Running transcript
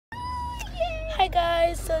Hi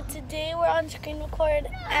guys, so today we're on screen record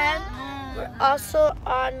and we're also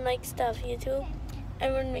on like stuff YouTube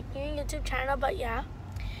and we're making a YouTube channel, but yeah.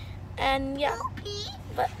 And yeah.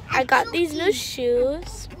 But I got these new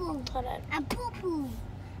shoes. Hold on.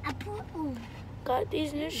 Got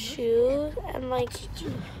these new shoes and like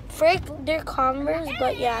frick, they're Converse,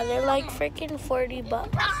 but yeah, they're like freaking $40.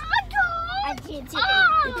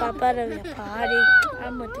 You pop out of your potty.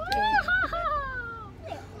 I'm with the game.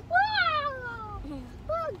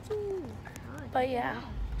 But yeah,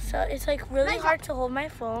 so it's like really hard to hold my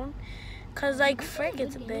phone because like frick,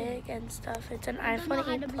 it's big and stuff. It's an iPhone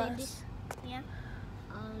 8 Plus. Yeah.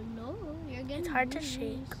 No, you're getting. It's hard to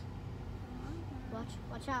shake.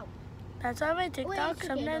 Watch out. That's on my TikTok.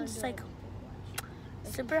 Sometimes it's like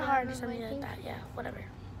super hard or something like that. Yeah, whatever.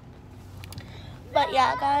 But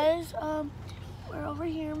yeah, guys, we're over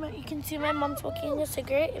here. You can see my mom smoking a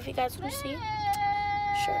cigarette if you guys want to see.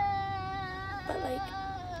 Sure. But like,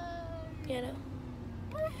 you know,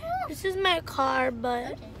 this is my car,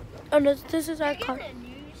 but oh no, this is our car.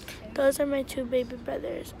 Those are my two baby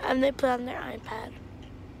brothers, and they play on their iPad.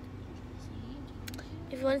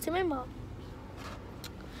 If you want to see my mom,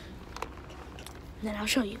 then I'll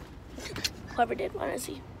show you. Whoever did want to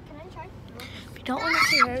see. Can I try? If you don't want to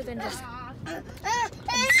see her, then just.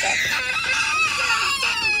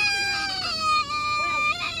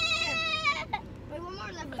 Wait, one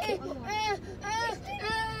more level. Okay. One more.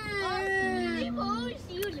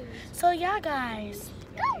 So yeah, guys.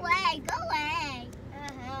 Go away. Go away.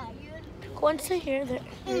 Who wants to hear that?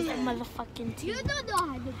 Here's the motherfucking tea. You don't know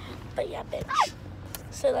how to. But yeah, bitch.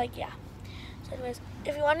 So like, yeah. So anyways,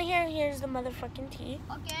 if you want to hear, here's the motherfucking tea.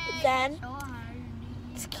 Okay. Then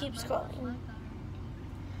just keep scrolling.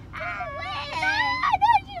 Go away.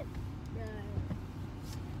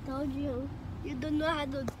 Told you. You don't know how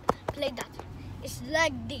to play that. It's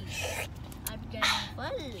like this. I'm getting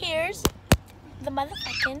fun. Here's the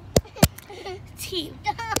motherfucking tea,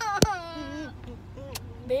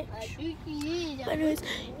 bitch. But anyways,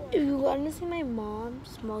 if you want to see my mom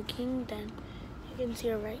smoking, then you can see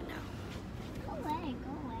her right now. Go away,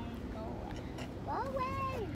 go away, go away. Go away.